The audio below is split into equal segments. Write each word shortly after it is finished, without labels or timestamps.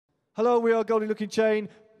Hello, we are Goldie, Lookin Chain.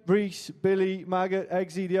 Reese, Billy, Maggot,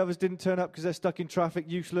 Eggsy, the others didn't turn up because they're stuck in traffic,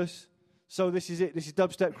 useless. So this is it. This is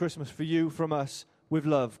Dubstep Christmas for you from us with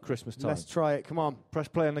love, Christmas time. Let's try it. Come on. Press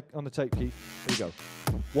play on the tape, Keith. Here we go.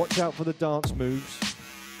 Watch out for the dance moves,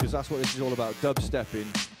 because that's what this is all about. Dubstepping,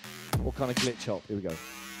 all kind of glitch hop. Here we go.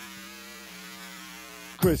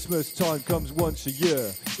 Christmas time comes once a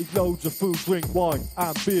year. Eat loads of food, drink wine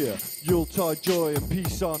and beer. Yuletide joy and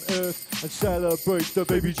peace on earth, and celebrate the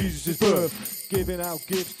baby Jesus' birth. Giving out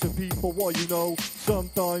gifts to people, what you know.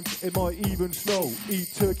 Sometimes it might even snow.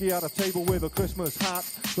 Eat turkey at a table with a Christmas hat.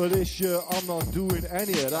 But this year I'm not doing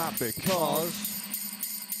any of that because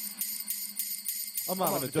I'm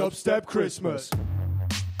having a dubstep Christmas.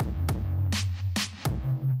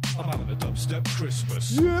 I'm having a dubstep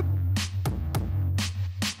Christmas. Yep.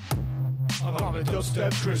 I'm having a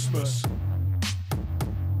dubstep Christmas.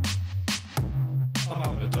 I'm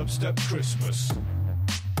having a dubstep Christmas.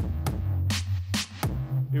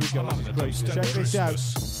 Here we go. I'm having a This is dubstep great. Check this out.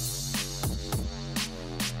 Christmas.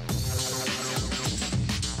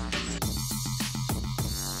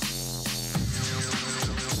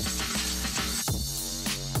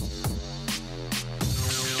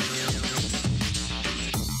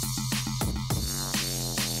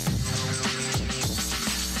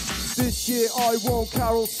 This year I won't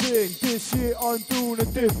carol sing. This year I'm doing a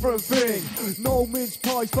different thing. No mince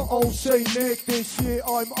pies for old Saint Nick. This year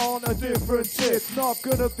I'm on a different tip. Not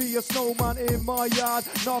gonna be a snowman in my yard.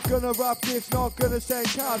 Not gonna wrap gifts, not gonna send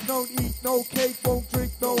cards. Don't eat no cake, won't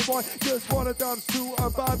drink no wine. Just wanna dance to a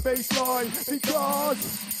bad bass line. Because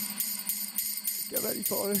get ready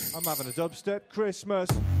for it. I'm having a dubstep Christmas.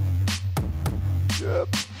 Yep.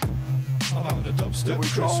 I'm having a dubstep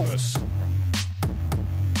Christmas.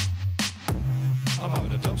 I'm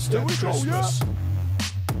having a dubstep Christmas.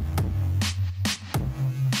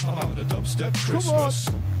 I'm having a dubstep Christmas.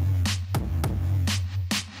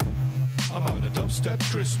 I'm having a dubstep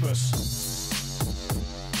Christmas.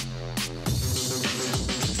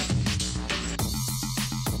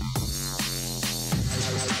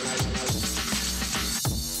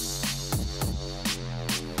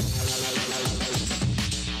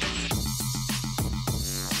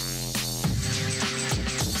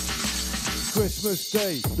 Christmas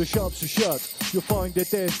Day, the shops are shut. You'll find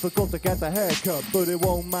it there, forgot to get the haircut. But it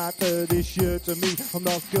won't matter this year to me. I'm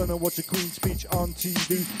not gonna watch a Queen's speech on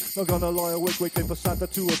TV. Not gonna lie awake waiting for Santa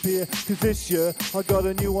to appear. Cause this year I got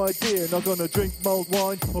a new idea. Not gonna drink mulled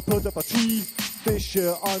wine or put up a tree. This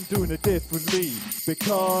year I'm doing it differently.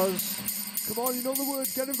 Because, come on, you know the word,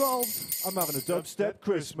 get involved. I'm having a dubstep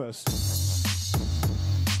Christmas.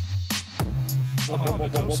 I'm having a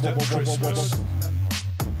dubstep Christmas.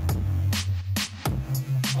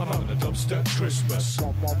 I'm having a dubstep Christmas.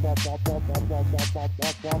 I'm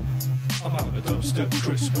having a dubstep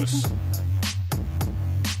Christmas.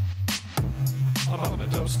 I'm having a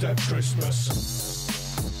dubstep Christmas.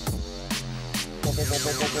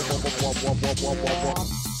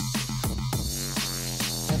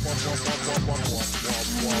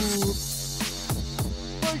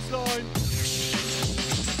 Baseline.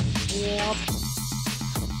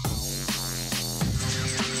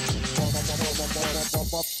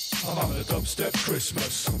 I'm having a dubstep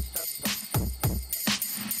Christmas.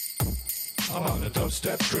 I'm having a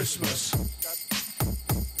dubstep Christmas.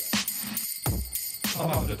 I'm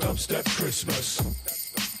having a dubstep Christmas.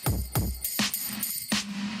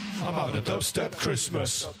 I'm having a dubstep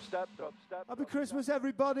Christmas. Happy Christmas,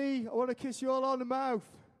 everybody. I want to kiss you all on the mouth.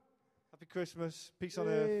 Happy Christmas. Peace on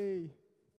earth. Hey.